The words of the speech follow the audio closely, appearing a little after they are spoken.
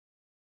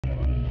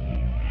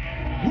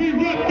We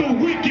rep the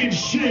wicked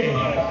shit.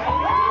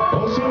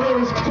 Also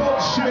known as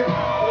cult shit.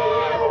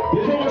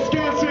 We're from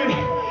Wisconsin,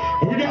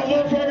 and we got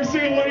love for every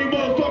single one of you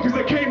motherfuckers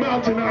that came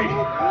out tonight.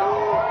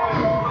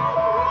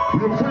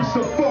 We appreciate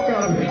the fuck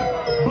out of it.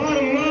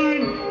 Bottom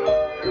line,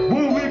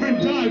 we'll live and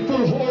die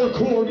for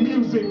hardcore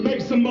music.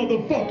 Make some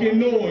motherfucking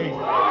noise.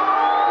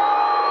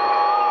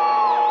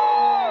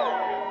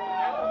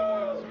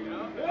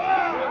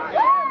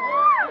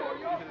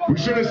 We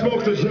should have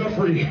smoked a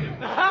Jeffrey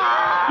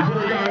before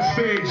we got on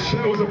stage.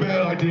 That was a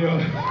bad idea.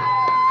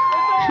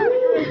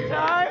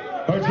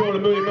 I was going a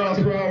million miles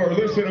per hour.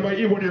 Listen, I might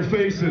eat one of your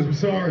faces. I'm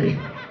sorry.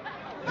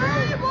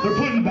 They're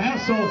putting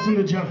bath salts in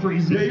the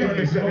Jeffries. Yeah, you gotta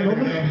mix that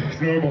in there.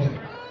 It's normal.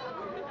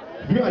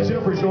 You got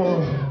Jeffrey's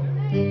normal.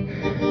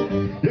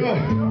 Yo.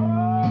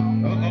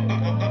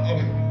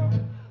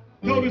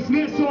 Yo, this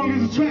next song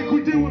is a track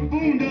we did with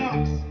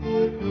Boondox.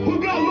 Who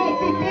got love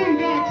for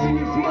Boondox in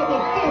this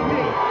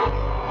motherfucker?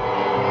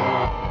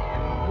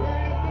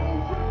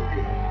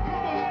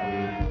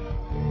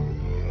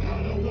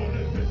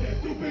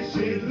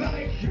 Shit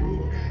like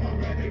you, I'd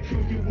rather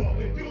kill you all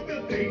and do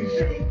the things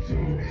you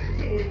do.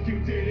 So if you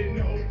didn't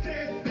know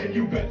this, then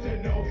you better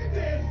know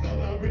this.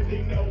 All I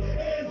really know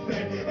is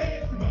that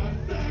it's my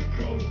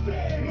psychosis.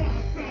 My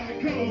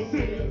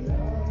psychosis.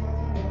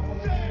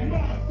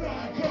 My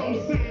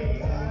psychosis.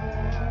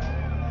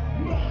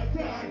 My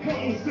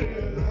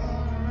psychosis.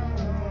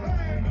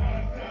 My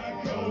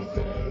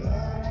psychosis.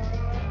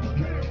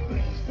 Get a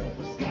place of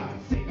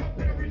Wisconsin. I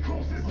bury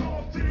crosses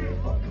off there.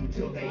 Fuck them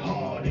till they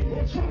hard and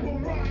we'll try to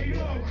ride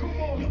up. Come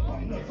on, yo,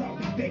 I'm nuts, I'll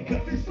be there.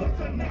 Cause these sluts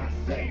are not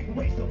safe.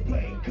 Raise the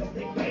blade, cause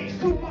they face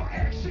through my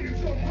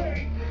actions of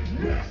hate.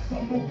 Yes,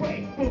 I'm a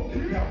rainbow.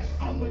 Yes,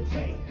 I'm a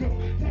take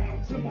them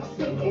down to my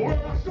cellar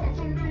where I start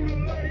to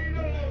mutilate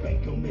them.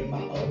 Bake them in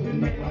my oven,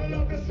 make my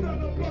love and smell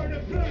the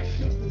burning flesh.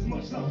 Just as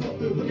much as I love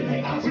them, look in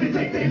their eyes when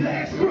they take their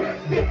last breath.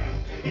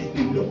 It's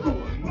beautiful,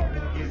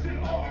 murder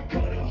isn't art.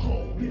 Cut a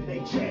hole in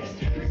their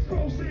chest,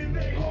 exposed in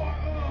their heart.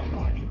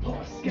 Body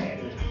parts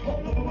scattered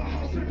all over my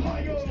house in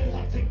piles.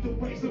 I take the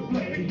razor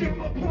blade and give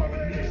them a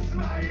permanent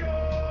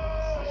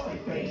smile. Slice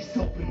their face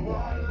open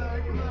wide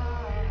like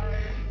mine.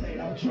 Then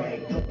I'll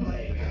drag the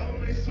blade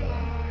on their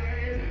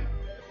spine.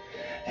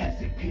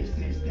 As it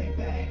pierces their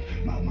back,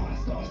 my mind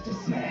starts to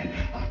snap.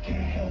 I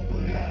can't help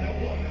but I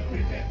don't wanna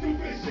fit that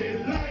stupid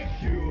shit like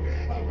you.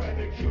 I'd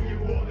rather kill you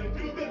all and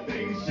do the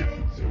things you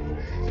do.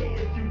 So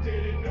if you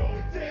didn't know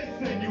this,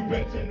 then you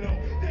better know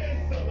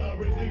this. All I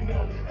really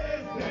know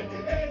is that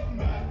it's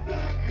my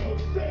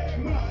psychosis.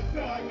 My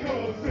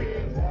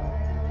psychosis.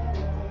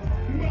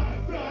 My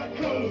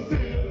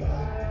psychosis.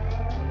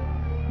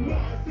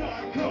 My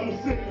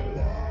psychosis.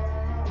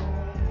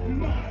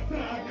 My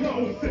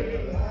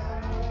psychosis.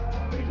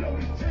 Yo,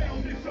 this town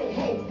is so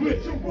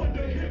hopeless, you're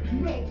under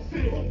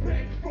hypnosis. I'm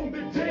back from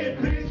the dead,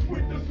 bitch,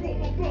 with the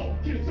swollen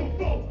focus. So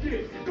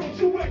focus, don't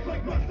you act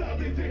like my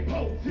style is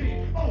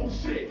impotent. Oh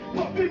shit,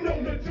 puffing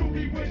on the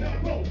doobie when I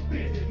wrote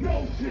this.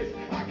 Notice,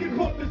 I can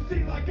hunt the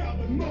sea like I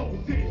was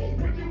Moses.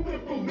 When you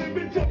went from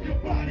limit up your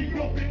body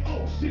up in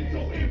ocean.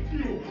 So if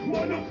you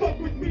wanna fuck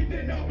with me,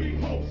 then I'll be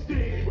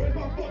hosting. Where's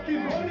my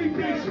fucking money,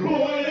 bitch,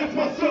 boy? That's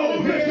my soul.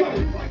 Bitch, drop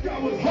you like I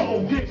was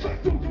Hogan. Try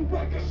to do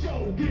like a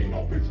shogun.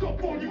 Open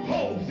scope on you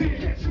hoes.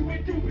 Catch you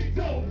and you be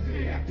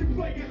dozing. After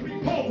players be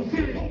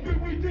posing.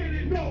 Hoping we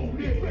didn't know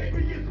this.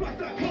 Baby, it's my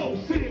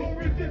psychosis.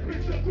 Or is this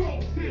bitch a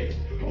throw stick?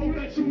 Who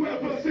let you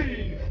ever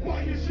sing?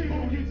 Why is she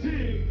on your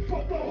team?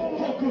 Fuck the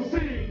whole Uncle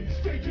scene.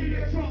 Straight to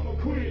your drama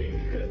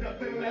queen. There's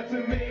nothing left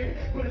to me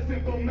but a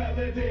simple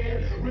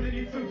melody. Really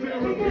need some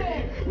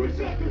therapy. Wish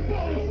I could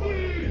fall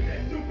asleep.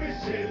 That stupid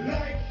shit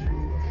like you.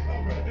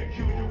 I'd rather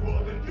kill you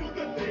all than do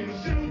the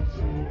things you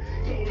do.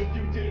 So if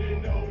you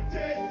didn't know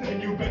this,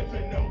 then you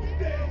better know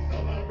this.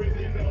 All I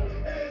really know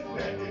is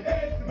that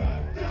it's my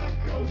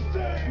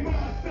psychosis.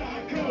 My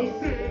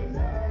psychosis.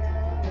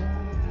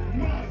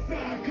 My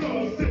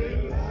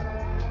psychosis.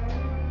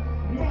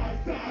 My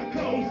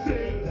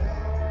psychosis.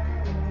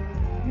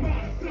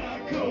 My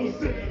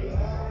psychosis.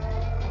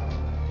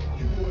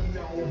 You are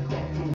now